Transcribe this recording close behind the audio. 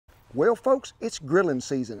Well, folks, it's grilling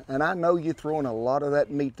season, and I know you're throwing a lot of that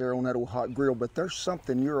meat there on that old hot grill, but there's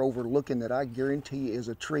something you're overlooking that I guarantee is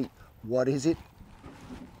a treat. What is it?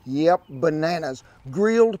 Yep, bananas.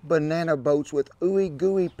 Grilled banana boats with ooey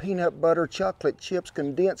gooey peanut butter, chocolate chips,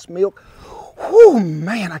 condensed milk. Whew,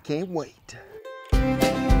 man, I can't wait.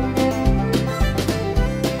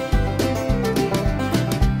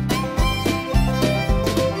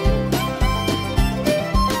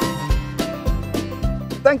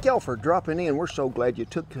 Thank y'all for dropping in. We're so glad you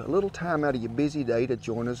took a little time out of your busy day to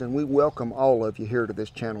join us, and we welcome all of you here to this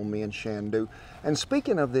channel, me and Shandu. And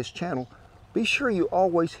speaking of this channel, be sure you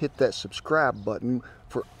always hit that subscribe button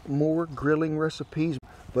for more grilling recipes.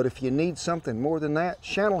 But if you need something more than that,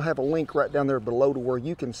 Shan will have a link right down there below to where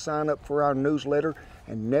you can sign up for our newsletter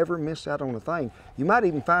and never miss out on a thing. You might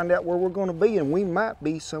even find out where we're going to be, and we might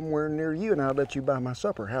be somewhere near you, and I'll let you buy my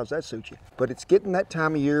supper. How's that suit you? But it's getting that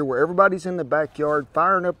time of year where everybody's in the backyard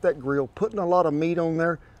firing up that grill, putting a lot of meat on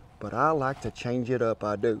there, but I like to change it up,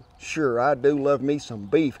 I do. Sure, I do love me some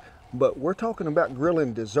beef, but we're talking about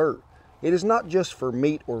grilling dessert. It is not just for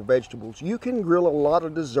meat or vegetables. You can grill a lot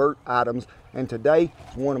of dessert items, and today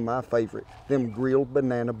is one of my favorite, them grilled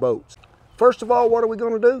banana boats. First of all, what are we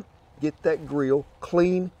going to do? Get that grill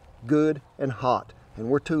clean, good, and hot. And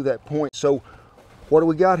we're to that point. So what do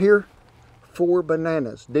we got here? 4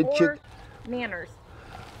 bananas. Four nanners.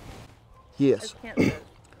 Yes.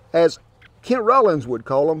 As Kent Rollins would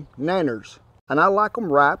call them, nanners. And I like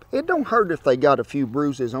them ripe. It don't hurt if they got a few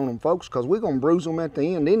bruises on them, folks, because we're going to bruise them at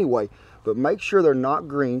the end anyway. But make sure they're not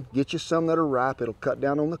green. Get you some that are ripe. It'll cut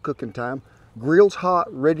down on the cooking time. Grill's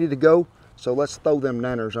hot, ready to go. So let's throw them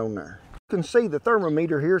nanners on there. You can see the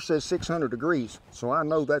thermometer here says 600 degrees. So I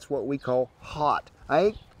know that's what we call hot. I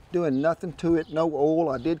ain't doing nothing to it, no oil.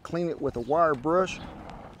 I did clean it with a wire brush.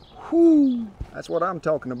 Whoo! That's what I'm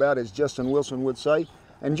talking about, as Justin Wilson would say.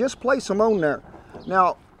 And just place them on there.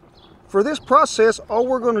 Now, for this process, all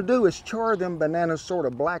we're going to do is char them bananas sort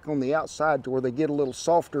of black on the outside to where they get a little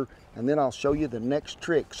softer, and then I'll show you the next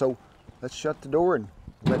trick. So let's shut the door and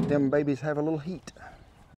let them babies have a little heat.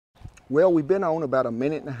 Well, we've been on about 1.5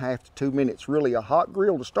 minutes to 2 minutes, really a hot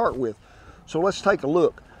grill to start with. So let's take a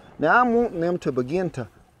look. Now I'm wanting them to begin to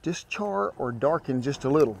just char or darken just a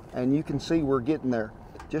little, and you can see we're getting there.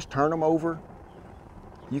 Just turn them over.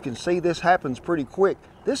 You can see this happens pretty quick.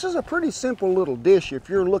 This is a pretty simple little dish if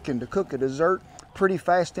you're looking to cook a dessert pretty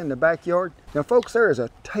fast in the backyard. Now folks, there is a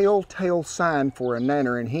telltale sign for a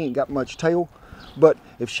nanner, and he ain't got much tail. But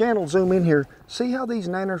if Shan will zoom in here, see how these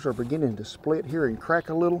nanners are beginning to split here and crack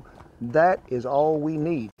a little? That is all we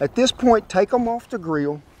need. At this point, take them off the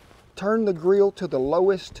grill, turn the grill to the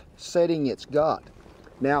lowest setting it's got.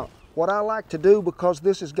 Now, what I like to do, because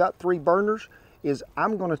this has got 3 burners, is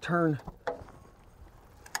I'm going to turn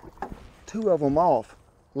 2 of them off.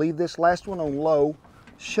 Leave this last one on low,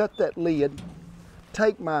 shut that lid,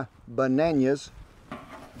 take my bananas.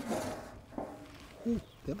 Ooh,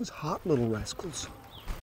 that was hot little rascals.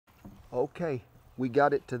 Okay, we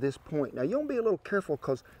got it to this point. Now you want to be a little careful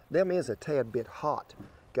because them is a tad bit hot.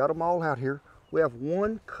 Got them all out here. We have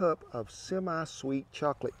 1 cup of semi-sweet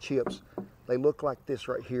chocolate chips. They look like this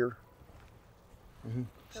right here.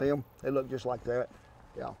 See them? They look just like that.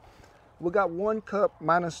 Yeah. We got 1 cup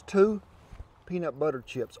minus 2 peanut butter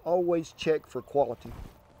chips. Always check for quality.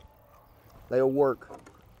 They'll work.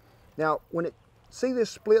 Now, see this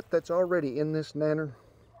split that's already in this nanner?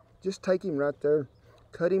 Just take him right there,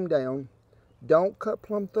 cut him down. Don't cut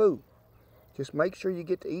plumb through. Just make sure you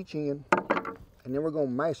get to each end, and then we're going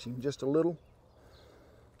to mash him just a little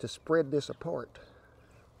to spread this apart.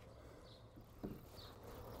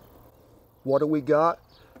 What do we got?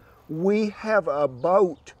 We have a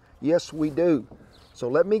boat. Yes, we do. So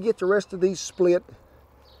let me get the rest of these split,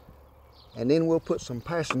 and then we'll put some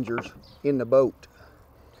passengers in the boat.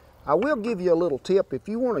 I will give you a little tip. If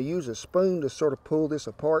you want to use a spoon to sort of pull this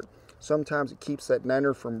apart, sometimes it keeps that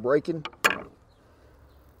nanner from breaking.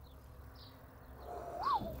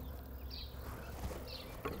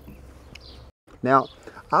 Now,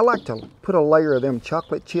 I like to put a layer of them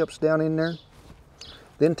chocolate chips down in there,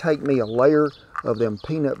 then take me a layer of them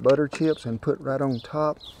peanut butter chips and put right on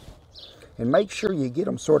top. And make sure you get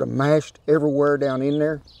them sort of mashed everywhere down in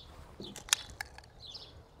there.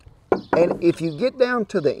 And if you get down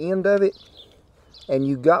to the end of it and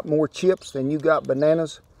you got more chips than you got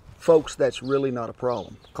bananas, folks, that's really not a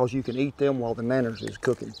problem, because you can eat them while the nanners is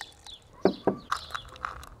cooking.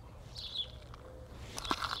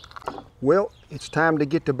 Well, it's time to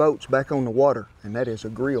get the boats back on the water, and that is a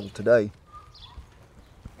grill today.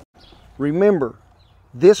 Remember,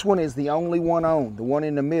 This one is the only one on, the one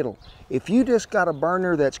in the middle. If you just got a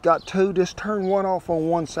burner that's got two, just turn one off on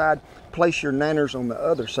one side, place your nanners on the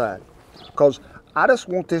other side. Because I just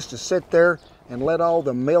want this to sit there and let all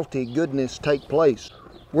the melty goodness take place.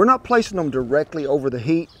 We're not placing them directly over the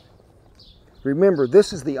heat. Remember,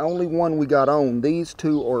 this is the only one we got on. These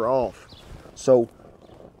two are off. So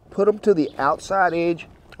put them to the outside edge,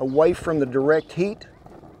 away from the direct heat.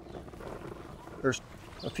 There's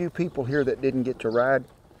a few people here that didn't get to ride,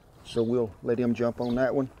 so we'll let him jump on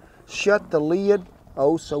that one. Shut the lid,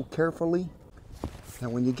 oh so carefully. Now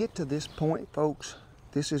when you get to this point, folks,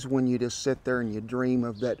 this is when you just sit there and you dream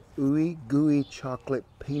of that ooey gooey chocolate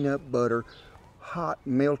peanut butter, hot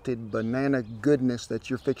melted banana goodness that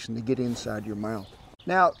you're fixing to get inside your mouth.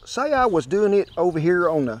 Now, say I was doing it over here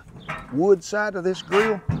on the wood side of this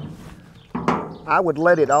grill, I would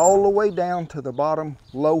let it all the way down to the bottom,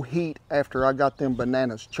 low heat, after I got them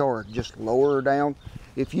bananas charred. Just lower her down.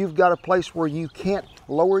 If you've got a place where you can't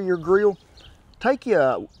lower your grill, take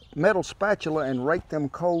your metal spatula and rake them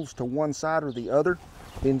coals to one side or the other,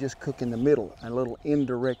 then just cook in the middle, a little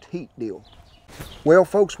indirect heat deal. Well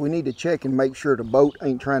folks, we need to check and make sure the boat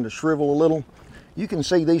ain't trying to shrivel a little. You can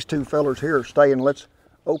see these two fellers here are staying. Let's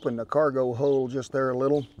open the cargo hole just there a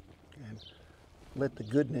little and let the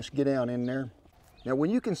goodness get down in there. Now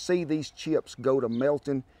when you can see these chips go to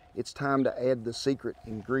melting, it's time to add the secret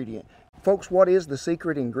ingredient. Folks, what is the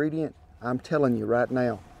secret ingredient? I'm telling you right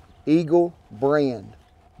now. Eagle brand,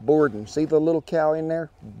 Borden. See the little cow in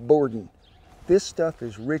there? Borden. This stuff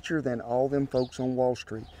is richer than all them folks on Wall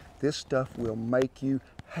Street. This stuff will make you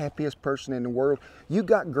happiest person in the world. You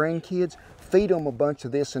got grandkids, feed them a bunch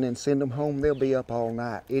of this and then send them home. They'll be up all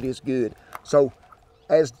night. It is good. So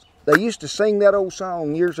as they used to sing that old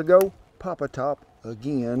song years ago, Papa Top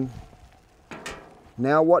again.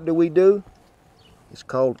 Now what do? It's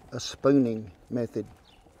called a spooning method.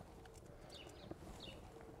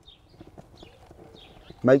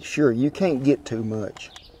 Make sure you can't get too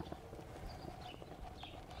much.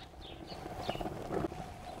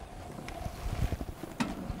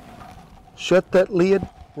 Shut that lid.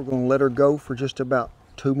 We're going to let her go for just about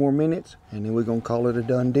 2 more minutes and then we're going to call it a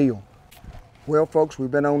done deal. Well folks,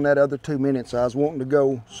 we've been on that other 2 minutes. I was wanting to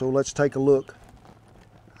go, so let's take a look.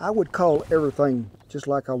 I would call everything just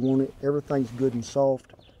like I want it. Everything's good and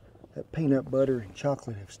soft. That peanut butter and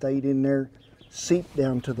chocolate have stayed in there, seeped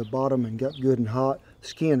down to the bottom and got good and hot.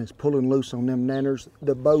 Skin is pulling loose on them nanners.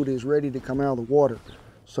 The boat is ready to come out of the water.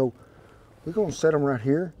 So we're going to set them right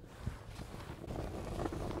here.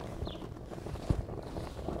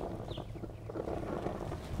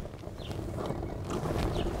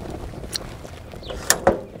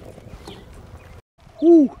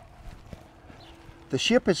 Woo! The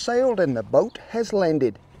ship has sailed and the boat has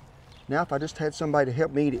landed. Now if I just had somebody to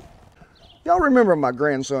help me eat it. Y'all remember my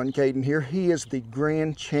grandson Caden here. He is the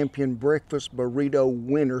grand champion breakfast burrito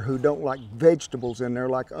winner who don't like vegetables in there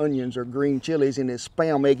like onions or green chilies in his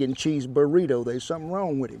Spam, egg, and cheese burrito. There's something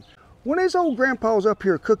wrong with him. When his old grandpa's up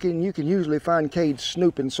here cooking, you can usually find Cade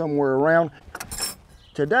snooping somewhere around.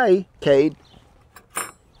 Today, Cade,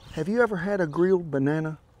 have you ever had a grilled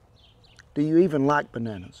banana? Do you even like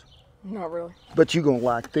bananas? Not really. But you're gonna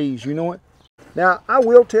like these, you know it? Now, I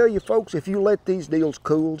will tell you folks, if you let these deals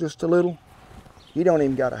cool just a little, you don't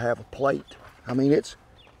even gotta have a plate. I mean, it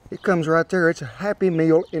comes right there. It's a Happy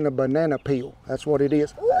Meal in a banana peel. That's what it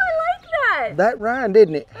is. Oh, I like that. That rhymed,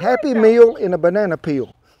 didn't it? Happy Meal in a banana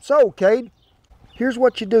peel. So, Cade, here's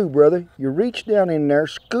what you do, brother. You reach down in there,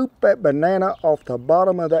 scoop that banana off the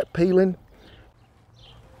bottom of that peeling.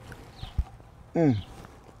 Is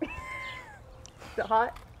it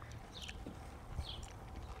hot?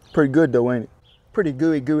 Pretty good though, ain't it? Pretty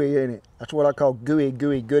gooey, ain't it? That's what I call gooey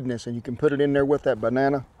goodness, and you can put it in there with that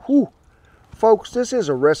banana. Whew. Folks, this is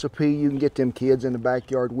a recipe you can get them kids in the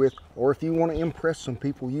backyard with, or if you want to impress some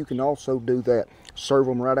people, you can also do that. Serve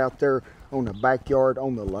them right out there on the backyard,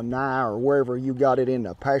 on the lanai, or wherever you got it in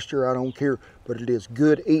the pasture, I don't care, but it is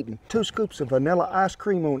good eating. 2 scoops of vanilla ice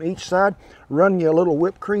cream on each side, run you a little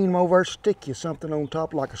whipped cream over, stick you something on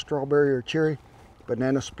top like a strawberry or cherry,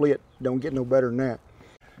 banana split, don't get no better than that.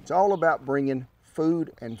 It's all about bringing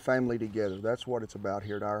food and family together. That's what it's about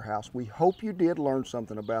here at our house. We hope you did learn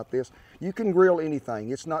something about this. You can grill anything.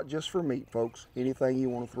 It's not just for meat, folks. Anything you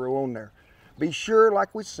want to throw on there. Be sure,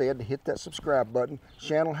 like we said, to hit that subscribe button.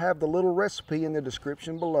 Channel have the little recipe in the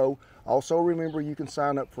description below. Also, remember you can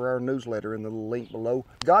sign up for our newsletter in the little link below.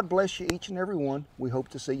 God bless you each and every one. We hope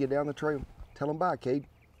to see you down the trail. Tell them bye, Cade.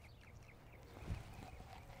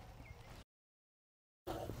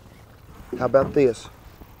 How about this?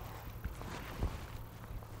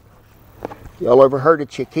 Y'all ever heard of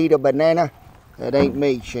Chiquita banana? That ain't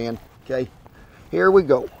me, Shan. Okay, here we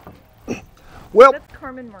go. Well, that's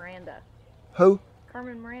Carmen Miranda. Who?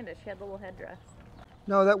 Carmen Miranda. She had the little headdress.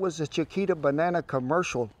 No, that was the Chiquita Banana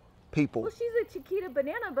commercial people. Well, she's a Chiquita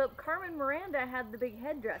Banana, but Carmen Miranda had the big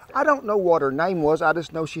headdress. I don't know what her name was. I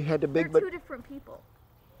just know she had the big. They're two different people.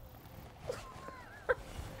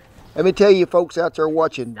 Let me tell you, folks out there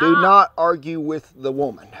watching, Stop. Do not argue with the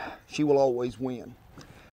woman. She will always win.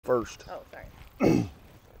 First. Oh, sorry.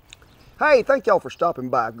 Hey, thank y'all for stopping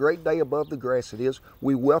by. A great day above the grass it is.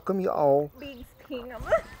 We welcome you all. Big's peeing them.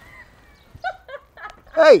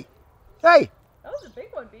 Hey! Hey! That was a big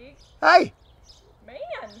one, Big. Hey!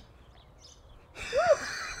 Man!